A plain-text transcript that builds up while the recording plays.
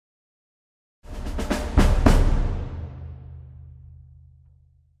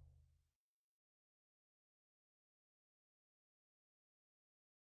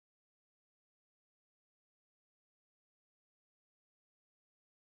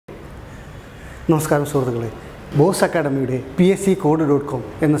നമസ്കാരം സുഹൃത്തുക്കളെ, boss അക്കാഡമിയുടെ PSC.com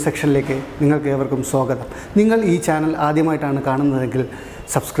എന്ന സെക്ഷനിലേക്ക് നിങ്ങൾക്ക് ഏവർക്കും സ്വാഗതം. നിങ്ങൾ ഈ ചാനൽ ആദ്യമായിട്ടാണ് കാണുന്നതെങ്കിൽ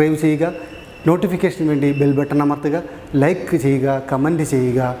സബ്സ്ക്രൈബ് ചെയ്യുക, നോട്ടിഫിക്കേഷന് വേണ്ടി ബെൽ ബട്ടൺ അമർത്തുക, ലൈക്ക് ചെയ്യുക, കമൻറ്റ്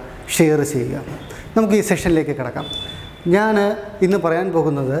ചെയ്യുക, ഷെയർ ചെയ്യുക. നമുക്ക് ഈ സെഷനിലേക്ക് കിടക്കാം. ഞാൻ ഇന്ന് പറയാൻ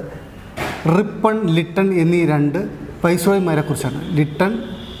പോകുന്നത് റിപ്പൺ, ലിട്ടൺ എന്നീ രണ്ട് വൈസ്രോയിമാരെക്കുറിച്ചാണ്. ലിട്ടൺ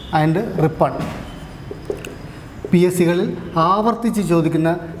ആൻഡ് റിപ്പൺ PSCകളിൽ ആവർത്തിച്ച് ചോദിക്കുന്ന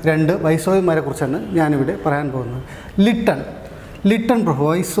രണ്ട് വൈസ്രോയിമാരെക്കുറിച്ചാണ് ഞാനിവിടെ പറയാൻ പോകുന്നത്. ലിട്ടൺ പ്രഭു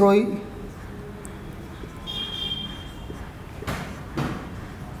വൈസ്രോയി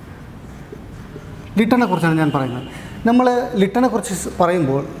ലിട്ടണെക്കുറിച്ചാണ് ഞാൻ പറയുന്നത്. നമ്മൾ ലിട്ടണെക്കുറിച്ച്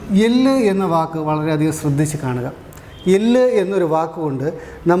പറയുമ്പോൾ എല്ല് എന്ന വാക്ക് വളരെയധികം ശ്രദ്ധിച്ച് കാണുക. എല്ല് എന്നൊരു വാക്കുകൊണ്ട്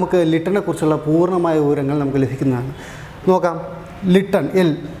നമുക്ക് ലിട്ടണെക്കുറിച്ചുള്ള പൂർണ്ണമായ വിവരങ്ങൾ നമുക്ക് ലഭിക്കുന്നതാണ്. നോക്കാം. Lytton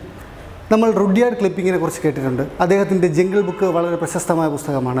L. നമ്മൾ റുഡ്യാർഡ് കിപ്ലിങ്ങിനെ കുറിച്ച് കേട്ടിട്ടുണ്ട്. അദ്ദേഹത്തിൻ്റെ ജംഗിൾ ബുക്ക് വളരെ പ്രശസ്തമായ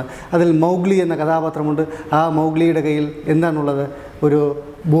പുസ്തകമാണ്. അതിൽ മൗഗ്ലി എന്ന കഥാപാത്രമുണ്ട്. ആ മൗഗ്ലിയുടെ കയ്യിൽ എന്താണുള്ളത്? ഒരു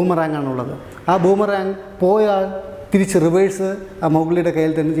ബൂമറാങ് ആണുള്ളത്. ആ ബൂമറാങ് പോയാൽ തിരിച്ച് റിവേഴ്സ് ആ മൗഗ്ലിയുടെ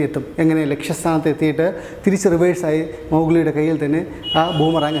കയ്യിൽ തന്നെ എത്തും. എങ്ങനെ? ലക്ഷ്യസ്ഥാനത്ത് എത്തിയിട്ട് തിരിച്ച് റിവേഴ്സായി മൗഗ്ലിയുടെ കയ്യിൽ തന്നെ ആ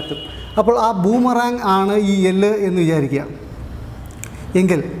ബൂമറാങ് എത്തും. അപ്പോൾ ആ ബൂമറാങ് ആണ് ഈ എല്ല് എന്ന് വിചാരിക്കുക.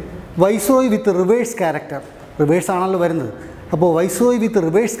 എങ്കിൽ വൈസ്രോയ് വിത്ത് റിവേഴ്സ് ക്യാരക്ടർ, റിവേഴ്സ് ആണല്ലോ വരുന്നത്. അപ്പോൾ വൈസ്രോയ് വിത്ത്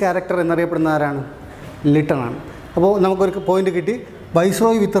റിവേഴ്സ് ക്യാരക്ടർ എന്നറിയപ്പെടുന്ന ആരാണ്? ലിട്ടണാണ്. അപ്പോൾ നമുക്കൊരു പോയിൻ്റ് കിട്ടി.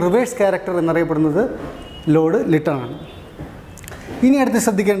 വൈസ്രോയ് വിത്ത് റിവേഴ്സ് ക്യാരക്ടർ എന്നറിയപ്പെടുന്നത് ലോർഡ് ലിട്ടണാണ്. ഇനി അടുത്ത്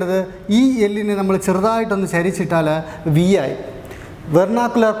ശ്രദ്ധിക്കേണ്ടത്, ഈ എല്ലിനെ നമ്മൾ ചെറുതായിട്ടൊന്ന് ചരിച്ചിട്ടാൽ വി ആയി.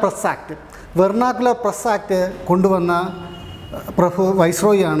 Vernacular press act. Vernacular press act കൊണ്ടുവന്ന പ്രഭു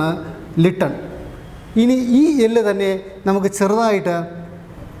വൈസ്രോയിയാണ് ലിട്ടൺ. ഇനി ഈ എല്ല് തന്നെ നമുക്ക് ചെറുതായിട്ട്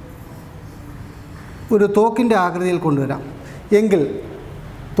ഒരു തോക്കിൻ്റെ ആകൃതിയിൽ കൊണ്ടുവരാം. എങ്കിൽ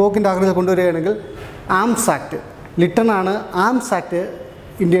തോക്കിൻ്റെ ആകൃതിയിൽ കൊണ്ടുവരികയാണെങ്കിൽ ആംസ് ആക്ട്. ലിട്ടണാണ് ആംസ് ആക്ട്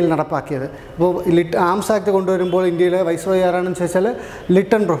ഇന്ത്യയിൽ നടപ്പാക്കിയത്. അപ്പോൾ ആംസ് ആക്ട് കൊണ്ടുവരുമ്പോൾ ഇന്ത്യയിലെ വൈസ്രോയി ആരാണെന്ന് ചോദിച്ചാൽ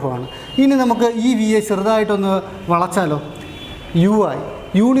ലിട്ടൺ പ്രഭുവാണ്. ഇനി നമുക്ക് ഈ വി എ ചെറുതായിട്ടൊന്ന് വളച്ചാലോ? യു ആയി.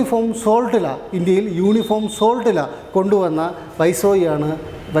 യൂണിഫോം സോൾട്ട് ലാ. ഇന്ത്യയിൽ യൂണിഫോം സോൾട്ട് ലാ കൊണ്ടുവന്ന വൈസ്രോയിയാണ്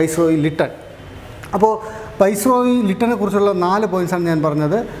വൈസ്രോയി ലിട്ടൺ. അപ്പോൾ വൈസ്രോയി ലിട്ടനെ കുറിച്ചുള്ള 4 പോയിൻറ്റ്സാണ് ഞാൻ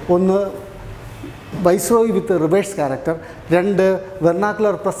പറഞ്ഞത്. ഒന്ന്, വൈസ്രോയ് വിത്ത് reverse character. 2,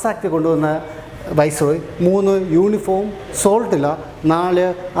 vernacular press act കൊണ്ടുവന്ന വൈസ്രോയ്. 3, യൂണിഫോം സോൾട്ട് ലാ. 4,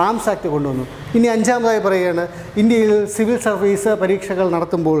 ആംസ് ആക്ട് കൊണ്ടുവന്നു. ഇനി 5-മതായി പറയുകയാണ്, ഇന്ത്യയിൽ സിവിൽ സർവീസ് പരീക്ഷകൾ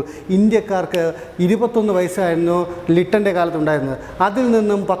നടത്തുമ്പോൾ ഇന്ത്യക്കാർക്ക് 21 വയസ്സായിരുന്നു ലിട്ടൻ്റെ കാലത്തുണ്ടായിരുന്നത്. അതിൽ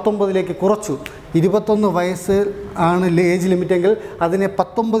നിന്നും 19ലേക്ക് കുറച്ചു. 21 വയസ്സ് ആണ് ഏജ് ലിമിറ്റെങ്കിൽ അതിനെ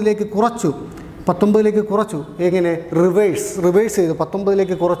 19ലേക്ക് കുറച്ചു. എങ്ങനെ? റിവേഴ്സ് ചെയ്തു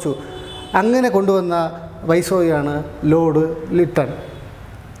 19ലേക്ക് കുറച്ചു. അങ്ങനെ കൊണ്ടുവന്ന വൈസ്രോയിയാണ് ലോർഡ് ലിട്ടൺ.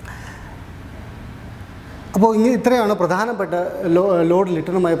 അപ്പോൾ ഇത്രയാണ് പ്രധാനപ്പെട്ട ലോർഡ്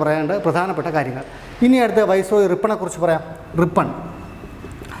ലിട്ടണുമായി പറയേണ്ട പ്രധാനപ്പെട്ട കാര്യങ്ങൾ. ഇനി അടുത്ത വൈസ്രോയി റിപ്പണെക്കുറിച്ച് പറയാം. റിപ്പൺ.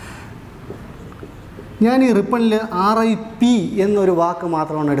 ഞാൻ ഈ റിപ്പണിൽ RIP എന്നൊരു വാക്ക്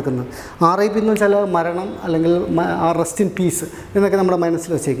മാത്രമാണ് എടുക്കുന്നത്. RIP എന്ന് വെച്ചാൽ മരണം, അല്ലെങ്കിൽ റെസ്റ്റ് ഇൻ പീസ് എന്നൊക്കെ നമ്മുടെ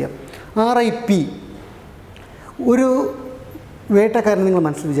മനസ്സിൽ വെച്ചേക്കാം. RIP ഒരു വേട്ടക്കാരൻ നിങ്ങൾ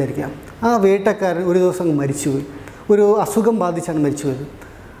മനസ്സിൽ വിചാരിക്കാം. ആ വേട്ടക്കാരൻ ഒരു ദിവസം മരിച്ചുപോയി. ഒരു അസുഖം ബാധിച്ചാണ് മരിച്ചുപോയത്.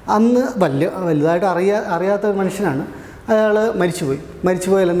 അന്ന് വലുതായിട്ട് അറിയാത്ത ഒരു മനുഷ്യനാണ്. അയാൾ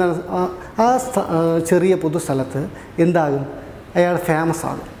മരിച്ചുപോയാൽ എന്താണ്? ആ ചെറിയ പൊതുസ്ഥലത്ത് എന്താകും? അയാൾ ഫേമസ്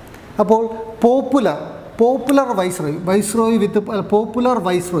ആകും. അപ്പോൾ പോപ്പുലർ വൈസ്രോയ് വിത്ത് പോപ്പുലർ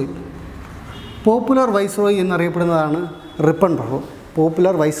വൈസ്രോയ് എന്നറിയപ്പെടുന്നതാണ് റിപ്പൺ പ്രഭു.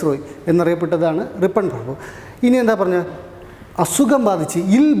 പോപ്പുലർ വൈസ്രോയ് എന്നറിയപ്പെട്ടതാണ് റിപ്പൺ പ്രഭു. ഇനി എന്താ പറഞ്ഞത്? അസുഖം ബാധിച്ച്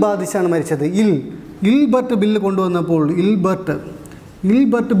ബാധിച്ചാണ് മരിച്ചത്. ഇൽബർട്ട് ബിൽ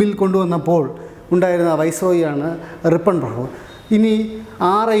കൊണ്ടുവന്നപ്പോൾ ഉണ്ടായിരുന്ന വൈസ്രോയിയാണ് റിപ്പൺ പ്രഭു. ഇനി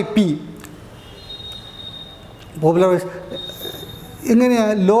RIP പോപ്പുലർ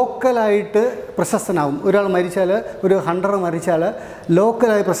എങ്ങനെയാണ്? ലോക്കലായിട്ട് പ്രശസ്തനാവും. ഒരാൾ മരിച്ചാൽ, ഒരു ഹണ്ടർ മരിച്ചാൽ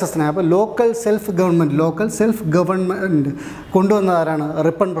ലോക്കലായി പ്രശസ്തനാകും. അപ്പോൾ ലോക്കൽ സെൽഫ് ഗവൺമെൻറ് കൊണ്ടുവന്നതാരാണ്?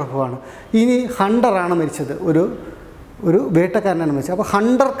 റിപ്പൺ പ്രഭുവാണ്. ഇനി ഹണ്ടറാണ് മരിച്ചത്. ഒരു വേട്ടക്കാരനാണ് മരിച്ചത്. അപ്പോൾ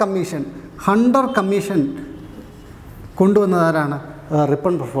Hunter commission കൊണ്ടുവന്നതാരാണ്?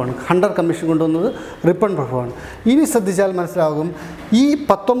 Ripon പ്രഭുവാണ്. Hunter commission കൊണ്ടുവന്നത് റിപ്പൺ പ്രഭുവാണ്. ഇനി ശ്രദ്ധിച്ചാൽ മനസ്സിലാകും, ഈ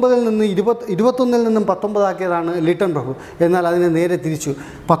 19-ൽ നിന്ന് 21-ൽ നിന്നും 19 ആക്കിയതാണ് ലിട്ടൺ പ്രഭു. എന്നാൽ അതിനെ നേരെ തിരിച്ചു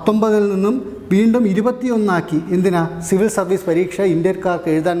 19-ൽ നിന്നും വീണ്ടും 21 ആക്കി. എന്തിനാ? സിവിൽ സർവീസ് പരീക്ഷ ഇന്ത്യക്കാർക്ക്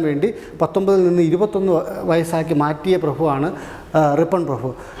എഴുതാൻ വേണ്ടി 19-ൽ നിന്ന് 21 വയസ്സാക്കി മാറ്റിയ പ്രഭുവാണ് റിപ്പൺ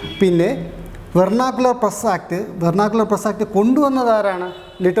പ്രഭു. പിന്നെ വെർണാക്കുലർ പ്രസ് ആക്ട് കൊണ്ടുവന്നതാരാണ്?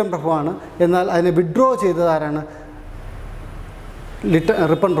 ലിട്ടൺ പ്രഭുവാണ്. എന്നാൽ അതിനെ വിഡ്രോ ചെയ്തതാരാണ്?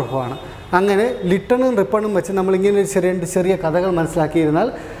 റിപ്പൺ പ്രഭുവാണ്. അങ്ങനെ ലിട്ടണും റിപ്പണും വെച്ച് നമ്മളിങ്ങനെ ചെറിയ കഥകൾ മനസ്സിലാക്കിയിരുന്നാൽ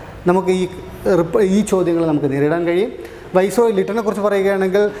നമുക്ക് ഈ ചോദ്യങ്ങൾ നമുക്ക് നേരിടാൻ കഴിയും. വൈസ്രോയ് ലിട്ടനെ കുറിച്ച്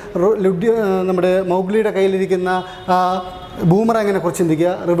പറയുകയാണെങ്കിൽ നമ്മുടെ മൗഗ്ലിയുടെ കയ്യിലിരിക്കുന്ന ബൂമറാങ്ങിനെ കുറിച്ച്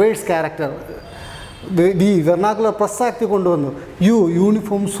ചിന്തിക്കുക. Reverse character, vernacular press act കൊണ്ടുവന്നു.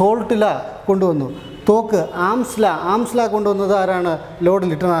 യൂണിഫോം സോൾട്ട് ലാ കൊണ്ടുവന്നു. തോക്ക് ആംസ് ലാ കൊണ്ടുവന്നത് ആരാണ്? ലോർഡ്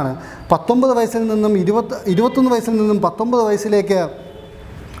ലിട്ടനാണ്. 19 വയസ്സിൽ നിന്നും 21 വയസ്സിൽ നിന്നും 19 വയസ്സിലേക്ക്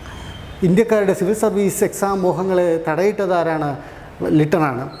ഇന്ത്യക്കാരുടെ സിവിൽ സർവീസ് എക്സാം മോഹങ്ങളെ തടയിട്ടത് ആരാണ്?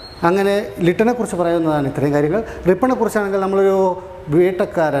 ലിട്ടനാണ്. അങ്ങനെ ലിട്ടനെക്കുറിച്ച് പറയുന്നതാണ് ഇത്രയും കാര്യങ്ങൾ. റിപ്പണെക്കുറിച്ചാണെങ്കിൽ നമ്മളൊരു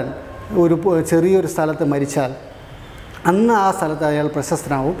വേട്ടക്കാരൻ ചെറിയൊരു സ്ഥലത്ത് മരിച്ചാൽ അന്ന് ആ സ്ഥലത്ത് അയാൾ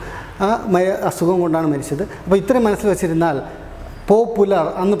പ്രശസ്തനാവും. ആ അസുഖം കൊണ്ടാണ് മരിച്ചത്. അപ്പോൾ ഇത്രയും മനസ്സിൽ വെച്ചിരുന്നാൽ പോപ്പുലർ,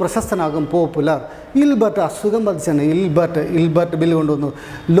 അന്ന് പ്രശസ്തനാകും. പോപ്പുലർ. ഇൽബർട്ട്, അസുഖം ബാധിച്ചാണ്. ഇൽബർട്ട് ബിൽ കൊണ്ടുവന്നു.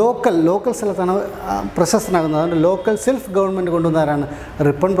 ലോക്കൽ സ്ഥലത്താണ് പ്രശസ്തനാകുന്നത്. അതുകൊണ്ട് local self government കൊണ്ടുവന്നവരാണ്?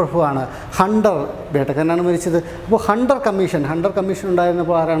 Ripon പ്രഭുവാണ്. Hunter, വേട്ടക്കാരനാണ് മരിച്ചത്. അപ്പോൾ ഹണ്ടർ കമ്മീഷൻ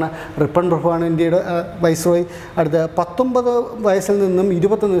ഉണ്ടായിരുന്നപ്പോൾ ആരാണ്? റിപ്പൺ പ്രഭുവാണ് ഇന്ത്യയുടെ വൈസ്രോയ്. അടുത്ത് 19 വയസ്സിൽ നിന്നും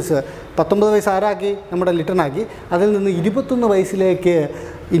 21 വയസ്സ്, 19 വയസ്സ് ആരാക്കി? നമ്മുടെ ലിട്ടനാക്കി. അതിൽ നിന്ന് 21 വയസ്സിലേക്ക്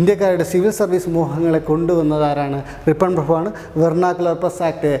ഇന്ത്യക്കാരുടെ സിവിൽ സർവീസ് മോഹങ്ങളെ കൊണ്ടുവന്നതാരാണ്? Ripon പ്രഭുവാണ്. Vernacular press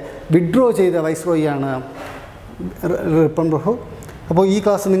act withdraw ചെയ്ത വൈസ്രോയിയാണ് റിപ്പൺ പ്രഭു. അപ്പോൾ ഈ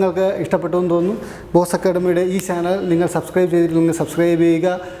ക്ലാസ് നിങ്ങൾക്ക് ഇഷ്ടപ്പെട്ടു എന്ന് തോന്നുന്നു. ബോസ് അക്കാഡമിയുടെ ഈ ചാനൽ നിങ്ങൾ സബ്സ്ക്രൈബ് ചെയ്തിട്ടില്ലെങ്കിൽ സബ്സ്ക്രൈബ് ചെയ്യുക.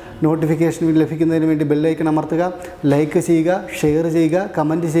 നോട്ടിഫിക്കേഷൻ ലഭിക്കുന്നതിന് വേണ്ടി ബെല്ലൈക്കൺ അമർത്തുക. ലൈക്ക് ചെയ്യുക, ഷെയർ ചെയ്യുക,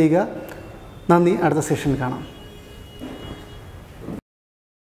 കമൻറ്റ് ചെയ്യുക. നന്ദി. അടുത്ത സെഷനിൽ കാണാം.